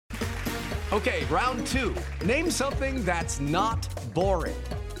Okay, round two. Name something that's not boring.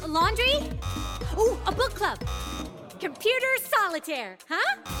 A laundry? Ooh, a book club. Computer solitaire,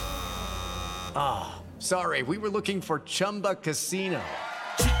 huh? Ah, sorry, we were looking for Chumba Casino.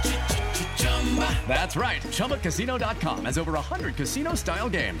 That's right, ChumbaCasino.com has over 100 casino-style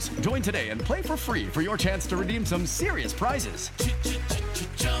games. Join today and play for free for your chance to redeem some serious prizes.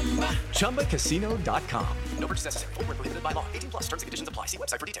 ChumbaCasino.com. No purchase necessary. Void where prohibited by law. 18+. Terms and conditions apply. See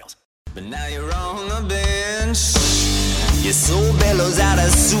website for details. But now you're on the bench. Your soul bellows out a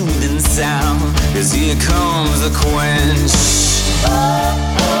soothing sound. 'Cause here comes the quench.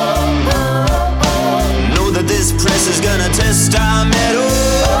 Know that this press is gonna test our metal.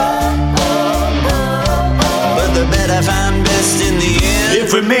 But the better find best in the end.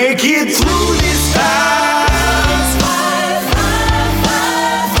 If we make it through this fight.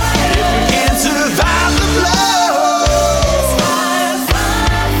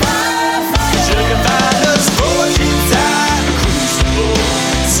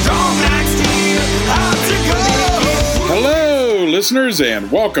 Listeners,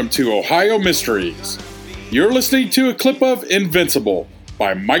 and welcome to Ohio Mysteries. You're listening to a clip of Invincible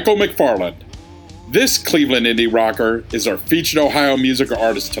by Michael McFarland. This Cleveland indie rocker is our featured Ohio music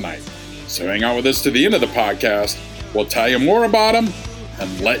artist tonight. So hang out with us to the end of the podcast. We'll tell you more about him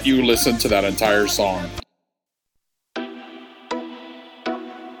and let you listen to that entire song.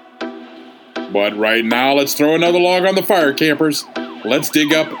 But right now, let's throw another log on the fire, campers. Let's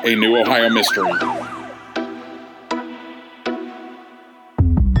dig up a new Ohio mystery.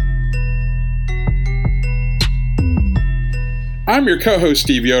 I'm your co-host,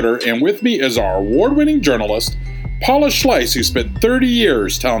 Steve Yoder, and with me is our award-winning journalist, Paula Schleiss, who spent 30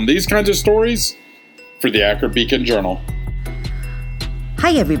 years telling these kinds of stories for the Akron Beacon Journal.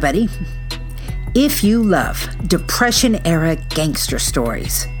 Hi, everybody. If you love Depression-era gangster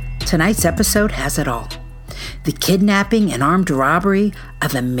stories, tonight's episode has it all. The kidnapping and armed robbery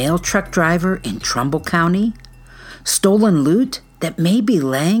of a mail truck driver in Trumbull County, stolen loot that may be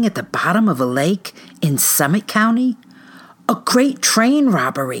laying at the bottom of a lake in Summit County, a great train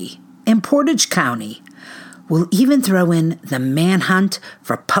robbery in Portage County. We'll even throw in the manhunt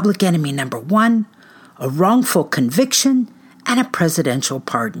for public enemy number 1, a wrongful conviction, and a presidential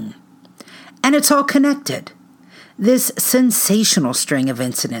pardon. And it's all connected. This sensational string of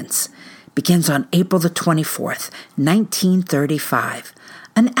incidents begins on April the 24th, 1935,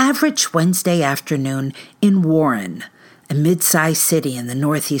 an average Wednesday afternoon in Warren, a mid-sized city in the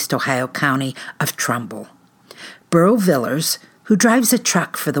northeast Ohio county of Trumbull. Burl Villers, who drives a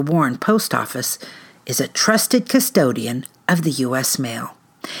truck for the Warren Post Office, is a trusted custodian of the U.S. mail.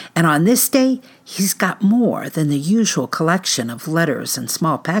 And on this day, he's got more than the usual collection of letters and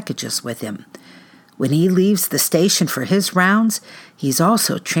small packages with him. When he leaves the station for his rounds, he's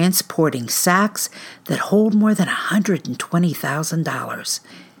also transporting sacks that hold more than $120,000,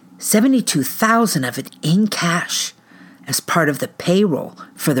 $72,000 of it in cash, as part of the payroll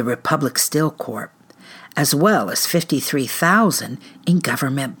for the Republic Steel Corp, as well as $53,000 in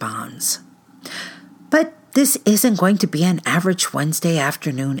government bonds. But this isn't going to be an average Wednesday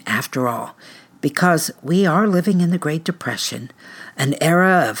afternoon after all, because we are living in the Great Depression, an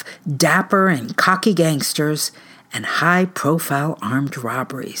era of dapper and cocky gangsters and high-profile armed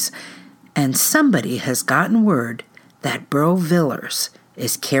robberies. And somebody has gotten word that Burl Villers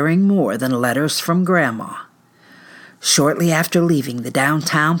is carrying more than letters from Grandma. Shortly after leaving the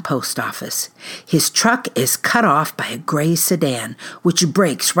downtown post office, his truck is cut off by a gray sedan, which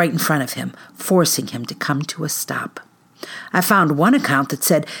brakes right in front of him, forcing him to come to a stop. I found one account that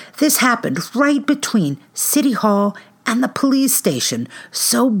said this happened right between City Hall and the police station,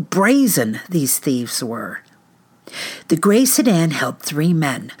 so brazen these thieves were. The gray sedan held 3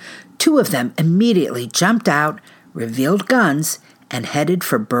 men. 2 of them immediately jumped out, revealed guns, and headed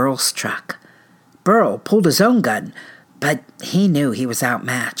for Burl's truck. Burl pulled his own gun, but he knew he was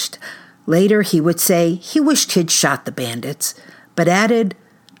outmatched. Later, he would say he wished he'd shot the bandits, but added,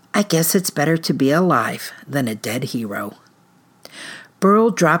 "I guess it's better to be alive than a dead hero." Burl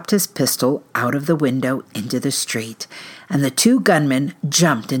dropped his pistol out of the window into the street, and the 2 gunmen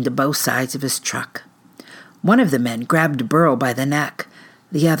jumped into both sides of his truck. One of the men grabbed Burl by the neck.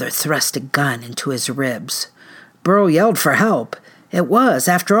 The other thrust a gun into his ribs. Burl yelled for help. It was,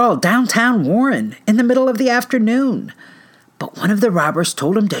 after all, downtown Warren, in the middle of the afternoon. But one of the robbers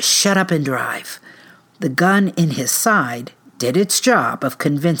told him to shut up and drive. The gun in his side did its job of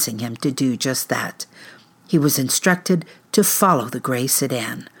convincing him to do just that. He was instructed to follow the gray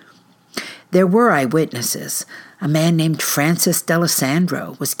sedan. There were eyewitnesses. A man named Francis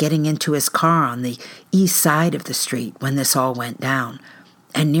D'Alessandro was getting into his car on the east side of the street when this all went down.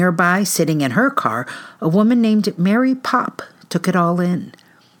 And nearby, sitting in her car, a woman named Mary Pop took it all in.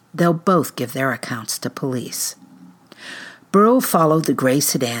 They'll both give their accounts to police. Burl followed the gray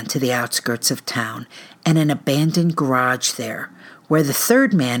sedan to the outskirts of town and an abandoned garage there, where the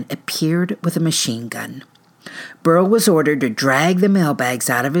third man appeared with a machine gun. Burl was ordered to drag the mailbags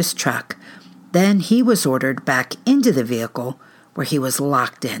out of his truck. Then he was ordered back into the vehicle, where he was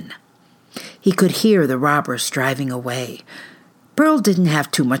locked in. He could hear the robbers driving away. Burl didn't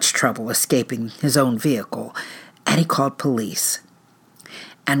have too much trouble escaping his own vehicle, and he called police.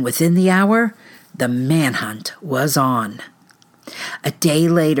 And within the hour, the manhunt was on. A day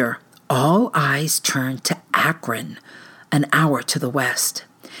later, all eyes turned to Akron, an hour to the west.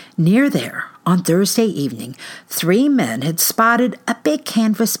 Near there, on Thursday evening, 3 men had spotted a big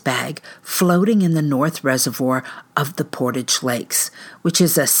canvas bag floating in the north reservoir of the Portage Lakes, which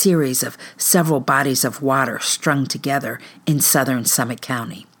is a series of several bodies of water strung together in southern Summit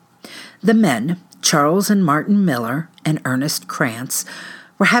County. The men, Charles and Martin Miller and Ernest Krantz,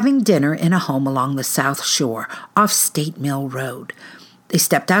 were having dinner in a home along the South Shore off State Mill Road. They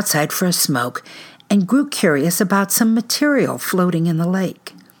stepped outside for a smoke and grew curious about some material floating in the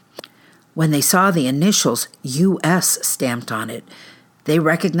lake. When they saw the initials U.S. stamped on it, they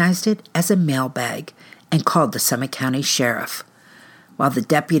recognized it as a mailbag and called the Summit County Sheriff. While the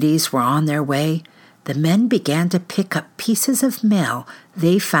deputies were on their way, the men began to pick up pieces of mail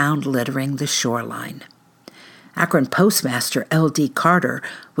they found littering the shoreline. Akron Postmaster L.D. Carter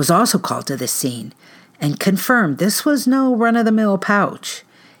was also called to the scene and confirmed this was no run-of-the-mill pouch.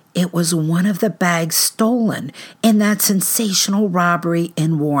 It was one of the bags stolen in that sensational robbery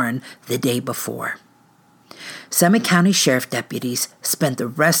in Warren the day before. Summit County Sheriff deputies spent the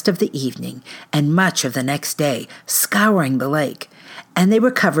rest of the evening and much of the next day scouring the lake, and they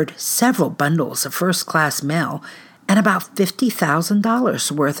recovered several bundles of first-class mail and about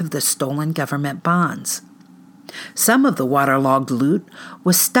 $50,000 worth of the stolen government bonds. Some of the waterlogged loot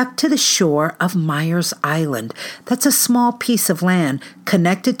was stuck to the shore of Myers Island. That's a small piece of land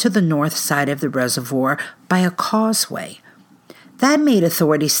connected to the north side of the reservoir by a causeway. That made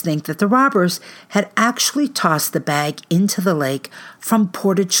authorities think that the robbers had actually tossed the bag into the lake from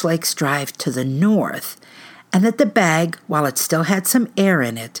Portage Lakes Drive to the north, and that the bag, while it still had some air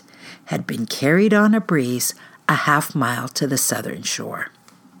in it, had been carried on a breeze a half-mile to the southern shore.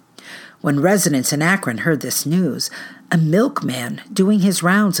 When residents in Akron heard this news, a milkman doing his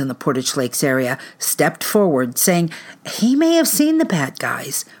rounds in the Portage Lakes area stepped forward, saying he may have seen the bad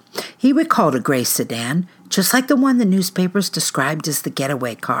guys. He recalled a gray sedan, just like the one the newspapers described as the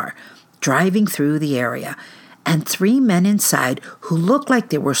getaway car, driving through the area, and 3 men inside who looked like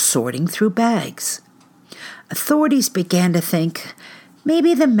they were sorting through bags. Authorities began to think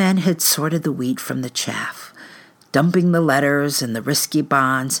maybe the men had sorted the wheat from the chaff, dumping the letters and the risky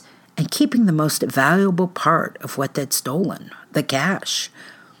bonds, and keeping the most valuable part of what they'd stolen, the cash.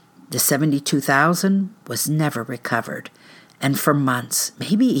 The $72,000 was never recovered, and for months,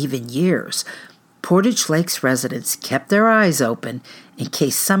 maybe even years, Portage Lakes residents kept their eyes open in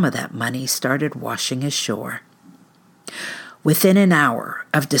case some of that money started washing ashore. Within an hour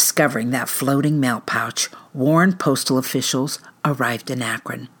of discovering that floating mail pouch, Warren postal officials arrived in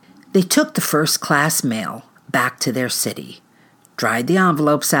Akron. They took the first-class mail back to their city, dried the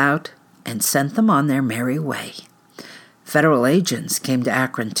envelopes out, and sent them on their merry way. Federal agents came to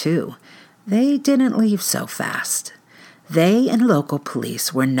Akron, too. They didn't leave so fast. They and local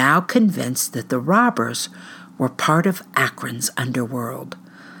police were now convinced that the robbers were part of Akron's underworld.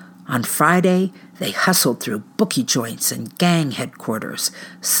 On Friday, they hustled through bookie joints and gang headquarters,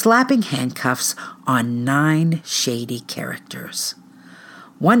 slapping handcuffs on 9 shady characters.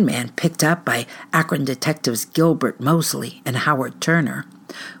 One man, picked up by Akron detectives Gilbert Mosley and Howard Turner,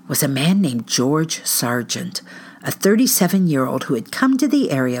 was a man named George Sargent, a 37-year-old who had come to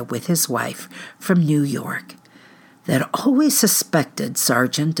the area with his wife from New York. They'd always suspected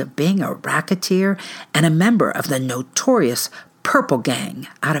Sargent of being a racketeer and a member of the notorious Purple Gang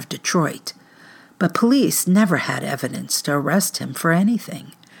out of Detroit, but police never had evidence to arrest him for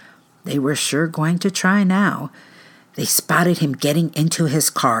anything. They were sure going to try now. They spotted him getting into his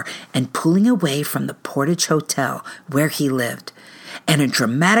car and pulling away from the Portage Hotel where he lived. And in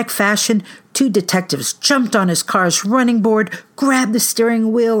dramatic fashion, 2 detectives jumped on his car's running board, grabbed the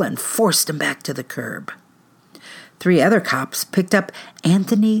steering wheel, and forced him back to the curb. 3 other cops picked up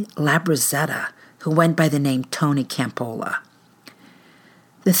Anthony Labrazetta, who went by the name Tony Campola.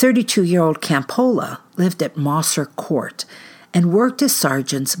 The 32-year-old Campola lived at Mosser Court and worked as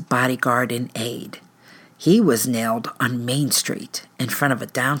Sargent's bodyguard and aide. He was nailed on Main Street in front of a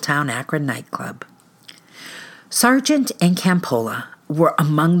downtown Akron nightclub. Sargent and Campola were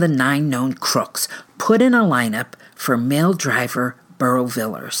among the 9 known crooks put in a lineup for male driver Burl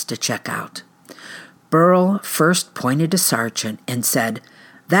Villers to check out. Burl first pointed to Sargent and said,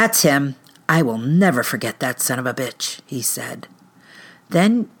 "That's him. I will never forget that son of a bitch," he said.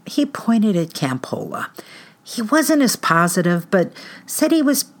 Then he pointed at Campola. He wasn't as positive, but said he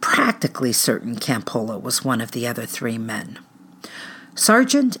was practically certain Campola was one of the other 3 men.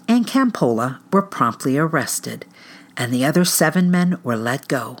 Sargent and Campola were promptly arrested, and the other 7 men were let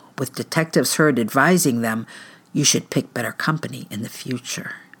go, with Detectives Heard advising them, "You should pick better company in the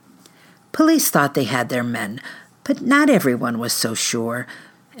future." Police thought they had their men, but not everyone was so sure.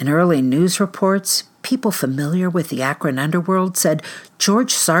 In early news reports, people familiar with the Akron underworld said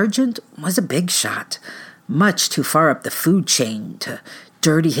George Sargent was a big shot, much too far up the food chain to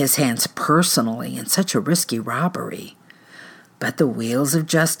dirty his hands personally in such a risky robbery. But the wheels of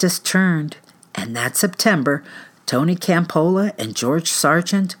justice turned, and that September, Tony Campola and George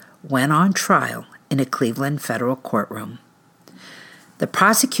Sargent went on trial in a Cleveland federal courtroom. The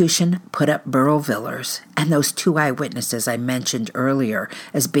prosecution put up Burl Villers and those 2 eyewitnesses I mentioned earlier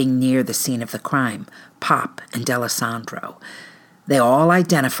as being near the scene of the crime, Pop and D'Alessandro. They all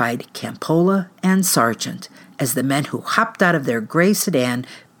identified Campola and Sargent as the men who hopped out of their gray sedan,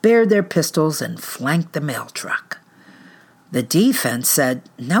 bared their pistols, and flanked the mail truck. The defense said,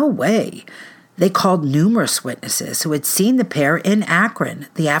 no way. They called numerous witnesses who had seen the pair in Akron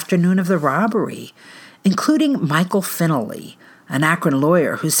the afternoon of the robbery, including Michael Finley, an Akron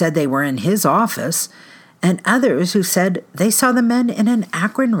lawyer who said they were in his office, and others who said they saw the men in an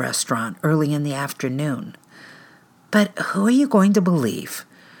Akron restaurant early in the afternoon. But who are you going to believe?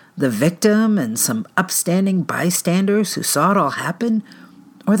 The victim and some upstanding bystanders who saw it all happen,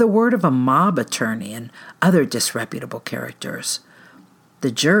 or the word of a mob attorney and other disreputable characters?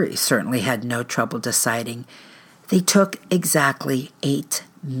 The jury certainly had no trouble deciding. They took exactly 8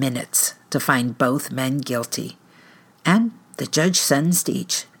 minutes to find both men guilty, and the judge sentenced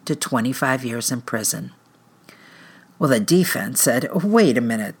each to 25 years in prison. Well, the defense said, wait a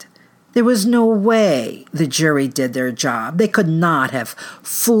minute. There was no way the jury did their job. They could not have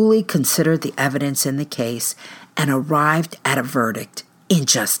fully considered the evidence in the case and arrived at a verdict in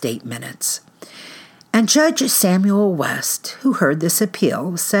just 8 minutes. And Judge Samuel West, who heard this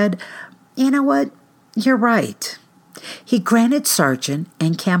appeal, said, you know what? You're right. He granted Sargent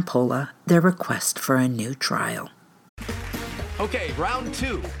and Campola their request for a new trial. Okay, round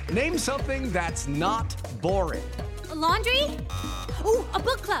 2. Name something that's not boring. A laundry? Ooh, a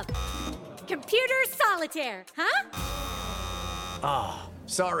book club. Computer solitaire, huh?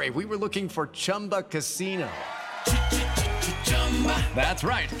 Sorry, we were looking for Chumba Casino. That's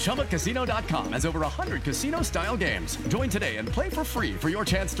right. ChumbaCasino.com has over 100 casino-style games. Join today and play for free for your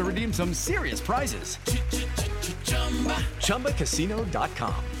chance to redeem some serious prizes.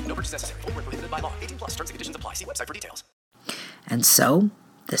 ChumbaCasino.com. No purchase necessary. Void where prohibited by law. 18+ terms and conditions apply. See website for details. And so,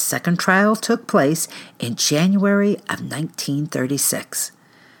 the second trial took place in January of 1936.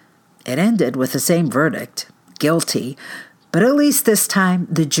 It ended with the same verdict, guilty, but at least this time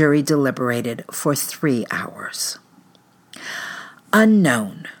the jury deliberated for 3 hours.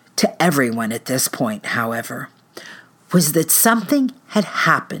 Unknown to everyone at this point, however, was that something had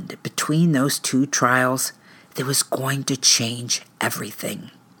happened between those 2 trials that was going to change everything.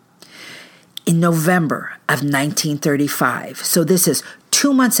 In November of 1935, so this is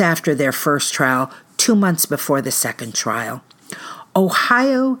 2 months after their first trial, 2 months before the second trial,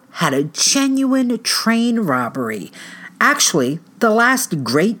 Ohio had a genuine train robbery, actually the last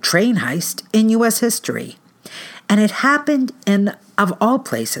great train heist in U.S. history. And it happened in, of all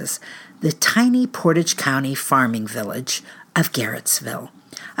places, the tiny Portage County farming village of Garrettsville,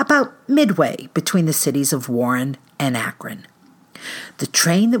 about midway between the cities of Warren and Akron. The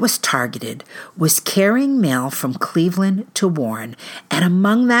train that was targeted was carrying mail from Cleveland to Warren, and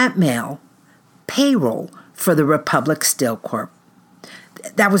among that mail, payroll for the Republic Steel Corp.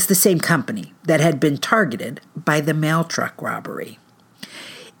 That was the same company that had been targeted by the mail truck robbery.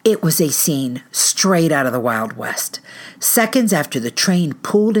 It was a scene straight out of the Wild West. Seconds after the train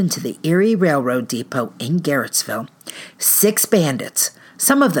pulled into the Erie Railroad Depot in Garrettsville, 6 bandits,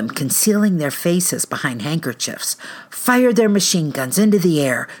 some of them concealing their faces behind handkerchiefs, fired their machine guns into the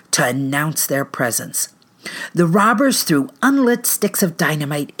air to announce their presence. The robbers threw unlit sticks of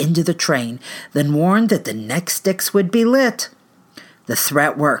dynamite into the train, then warned that the next sticks would be lit. The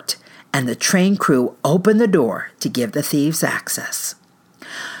threat worked, and the train crew opened the door to give the thieves access.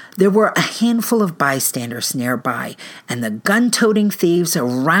 There were a handful of bystanders nearby, and the gun-toting thieves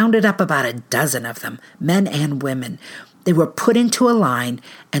rounded up about a dozen of them, men and women. They were put into a line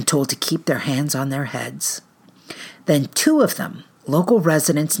and told to keep their hands on their heads. Then 2 of them, local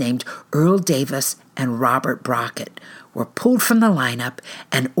residents named Earl Davis and Robert Brockett were pulled from the lineup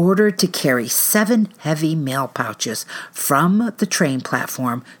and ordered to carry 7 heavy mail pouches from the train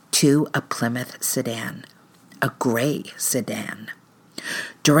platform to a Plymouth sedan, a gray sedan.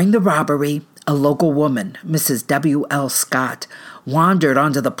 During the robbery, a local woman, Mrs. W.L. Scott, wandered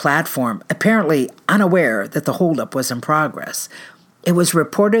onto the platform, apparently unaware that the holdup was in progress. It was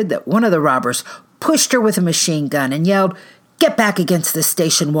reported that one of the robbers pushed her with a machine gun and yelled, "Get back against the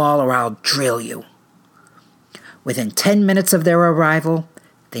station wall or I'll drill you." Within 10 minutes of their arrival,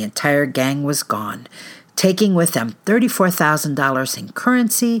 the entire gang was gone, taking with them $34,000 in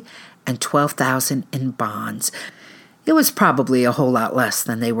currency and $12,000 in bonds. It was probably a whole lot less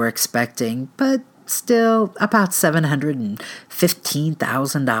than they were expecting, but still about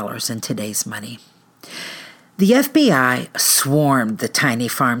 $715,000 in today's money. The FBI swarmed the tiny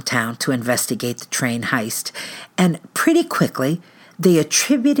farm town to investigate the train heist, and pretty quickly they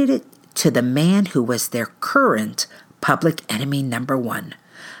attributed it to the man who was their current public enemy number 1,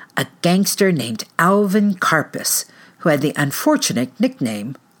 a gangster named Alvin Karpis, who had the unfortunate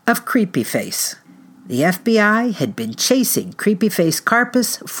nickname of Creepy Face. The FBI had been chasing Creepy Face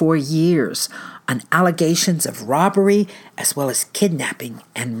Karpis for years on allegations of robbery as well as kidnapping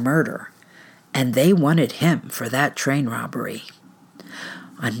and murder, and they wanted him for that train robbery.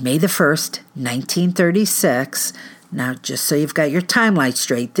 On May the 1st, 1936, now just so you've got your timeline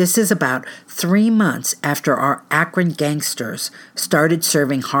straight, this is about 3 months after our Akron gangsters started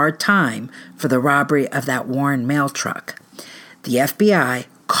serving hard time for the robbery of that Warren mail truck. The FBI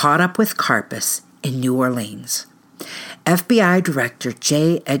caught up with Karpis in New Orleans. FBI Director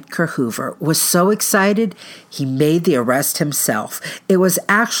J. Edgar Hoover was so excited he made the arrest himself. It was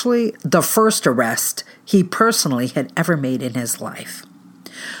actually the first arrest he personally had ever made in his life.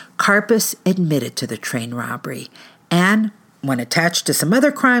 Karpis admitted to the train robbery, and when attached to some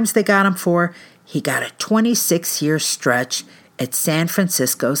other crimes they got him for, he got a 26-year stretch at San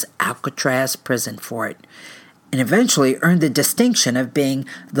Francisco's Alcatraz prison for it, and eventually earned the distinction of being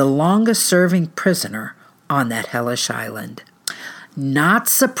the longest-serving prisoner on that hellish island. Not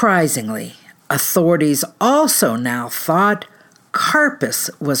surprisingly, authorities also now thought Karpis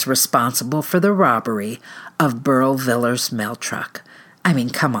was responsible for the robbery of Burl Villar's mail truck. I mean,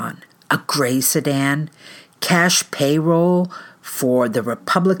 come on, a gray sedan, cash payroll for the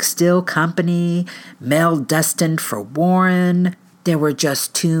Republic Steel Company, mail destined for Warren. There were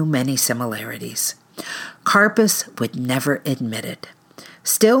just too many similarities. Karpis would never admit it.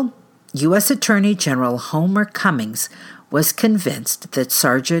 Still, U.S. Attorney General Homer Cummings was convinced that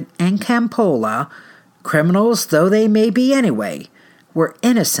Sargent and Campola, criminals though they may be anyway, were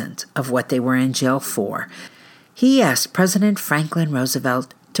innocent of what they were in jail for. He asked President Franklin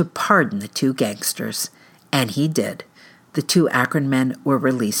Roosevelt to pardon the 2 gangsters, and he did. The 2 Akron men were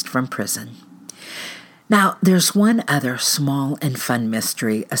released from prison. Now, there's one other small and fun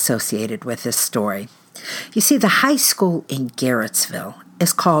mystery associated with this story. You see, the high school in Garrettsville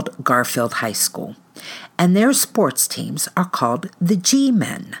is called Garfield High School, and their sports teams are called the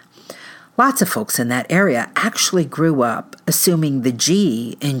G-Men. Lots of folks in that area actually grew up assuming the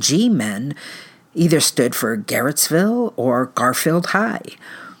G in G-Men either stood for Garrettsville or Garfield High.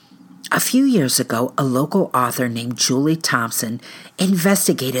 A few years ago, a local author named Julie Thompson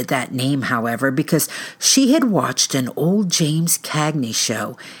investigated that name, however, because she had watched an old James Cagney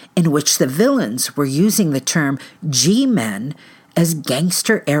show in which the villains were using the term G-Men as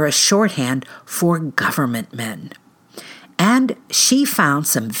gangster-era shorthand for government men. And she found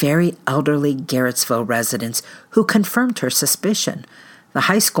some very elderly Garrettsville residents who confirmed her suspicion. The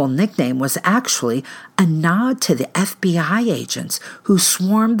high school nickname was actually a nod to the FBI agents who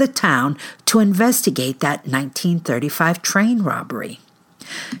swarmed the town to investigate that 1935 train robbery.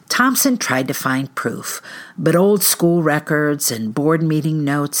 Thompson tried to find proof, but old school records and board meeting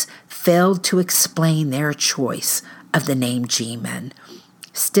notes failed to explain their choice of the name G-Men.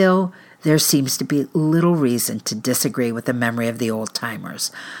 Still, there seems to be little reason to disagree with the memory of the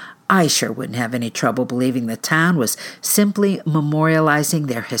old-timers. I sure wouldn't have any trouble believing the town was simply memorializing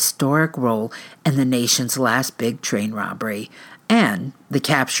their historic role in the nation's last big train robbery and the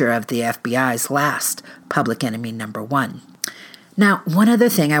capture of the FBI's last public enemy number 1. Now, one other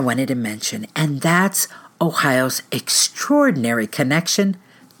thing I wanted to mention, and that's Ohio's extraordinary connection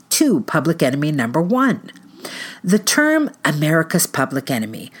to public enemy number 1. The term America's Public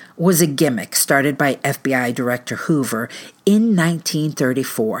Enemy was a gimmick started by FBI Director Hoover in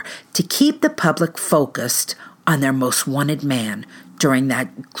 1934 to keep the public focused on their most wanted man during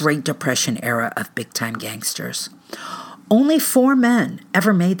that Great Depression era of big-time gangsters. Only 4 men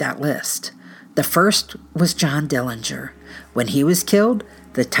ever made that list. The first was John Dillinger, When he was killed,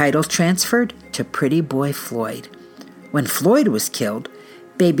 the title transferred to Pretty Boy Floyd. When Floyd was killed,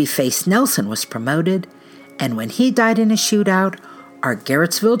 Babyface Nelson was promoted, and when he died in a shootout, our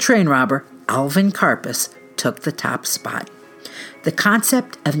Garrettsville train robber, Alvin Karpis, took the top spot. The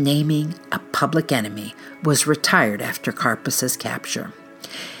concept of naming a public enemy was retired after Karpis's capture.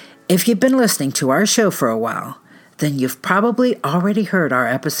 If you've been listening to our show for a while, then you've probably already heard our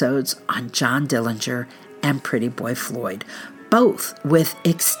episodes on John Dillinger and Pretty Boy Floyd, both with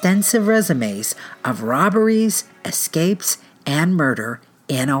extensive resumes of robberies, escapes, and murder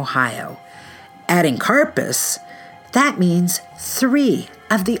in Ohio. Adding Karpis, that means 3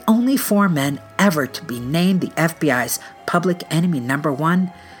 of the only 4 men ever to be named the FBI's public enemy number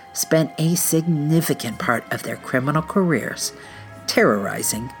 1 spent a significant part of their criminal careers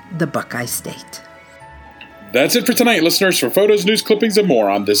terrorizing the Buckeye State. That's it for tonight, listeners. For photos, news, clippings, and more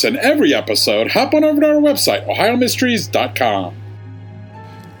on this and every episode, hop on over to our website, ohiomysteries.com.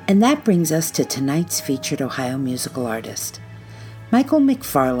 And that brings us to tonight's featured Ohio musical artist. Michael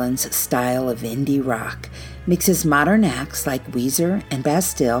McFarland's style of indie rock mixes modern acts like Weezer and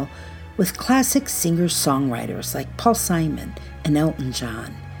Bastille with classic singer-songwriters like Paul Simon and Elton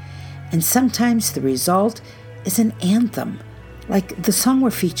John. And sometimes the result is an anthem, like the song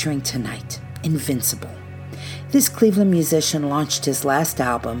we're featuring tonight, Invincible. This Cleveland musician launched his last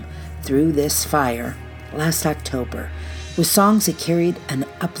album, Through This Fire, last October, with songs that carried an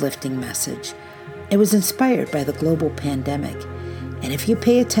uplifting message. It was inspired by the global pandemic, and if you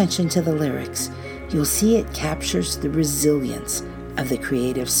pay attention to the lyrics, you'll see it captures the resilience of the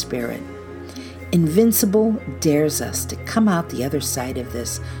creative spirit. Invincible dares us to come out the other side of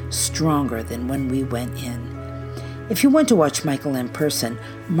this stronger than when we went in. If you want to watch Michael in person,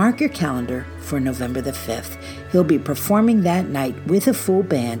 mark your calendar for November the 5th. He'll be performing that night with a full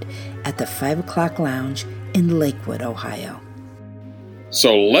band at the 5 o'clock Lounge in Lakewood, Ohio.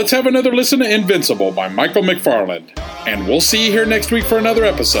 So let's have another listen to Invincible by Michael McFarland. And we'll see you here next week for another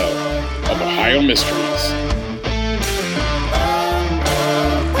episode of Ohio Mysteries.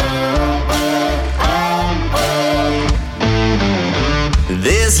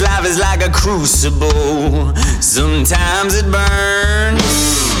 This life is like a crucible. Sometimes it burns.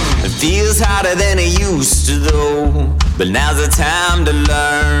 It feels harder than it used to though. But now's the time to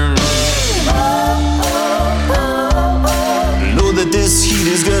learn. Know that this heat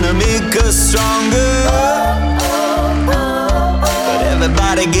is gonna make us stronger. But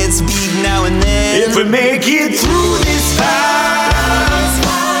everybody gets beat now and then. If we make it through this fight,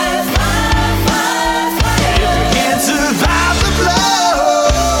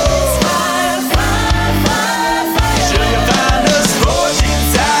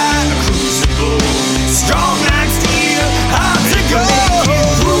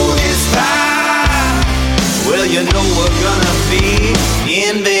 you know we're gonna be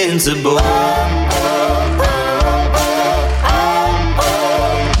invincible.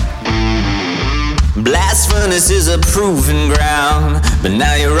 Blast furnace is a proving ground, but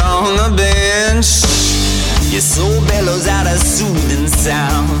now you're on the bench. Your soul bellows out a soothing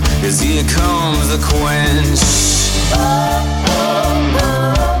sound, 'cause here comes the quench.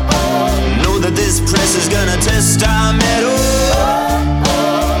 Know that this press is gonna test our metal,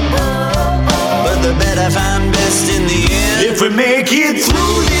 but the better find best in the end. If we make it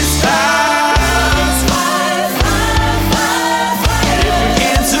through this fight, if we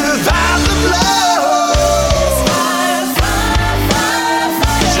can't survive the blows,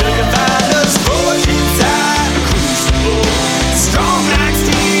 sure you find us forged inside the crucible, strong like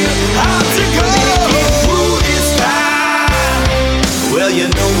steel, hard to go. Make it through this fight, well you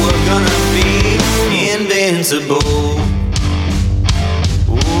know we're gonna be invincible.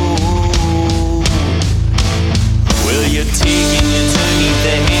 You're taking your turn, eat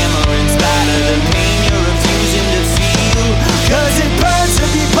the hammer in spite of the pain you're refusing to feel. 'Cause it burns to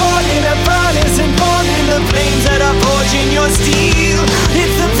be born in a furnace and born in the flames that are forging your steel.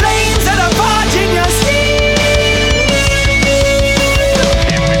 It's the flames that are forging your steel.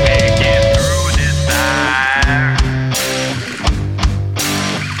 If we make it through this fire,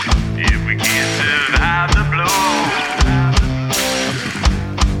 if we can't survive the blow,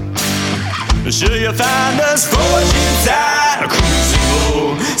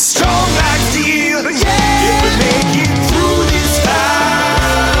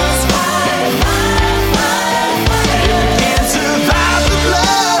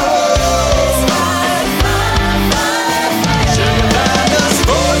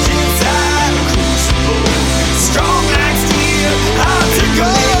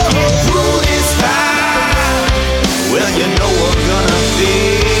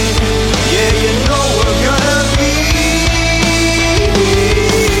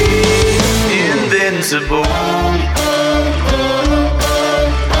 invincible.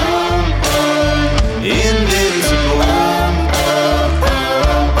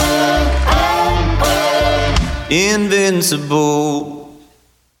 Invincible.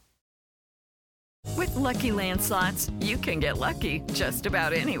 With Lucky Land Slots, you can get lucky just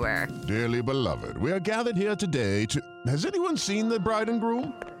about anywhere. Dearly beloved, we are gathered here today to... Has anyone seen the bride and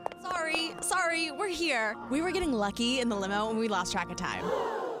groom? Sorry, we're here. We were getting lucky in the limo and we lost track of time.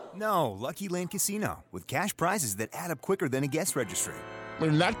 No, Lucky Land Casino, with cash prizes that add up quicker than a guest registry.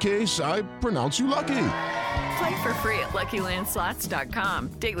 In that case, I pronounce you lucky. Play for free at LuckyLandSlots.com.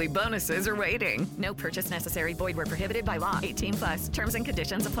 Daily bonuses are waiting. No purchase necessary. Void where prohibited by law. 18+. Terms and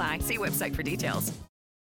conditions apply. See website for details.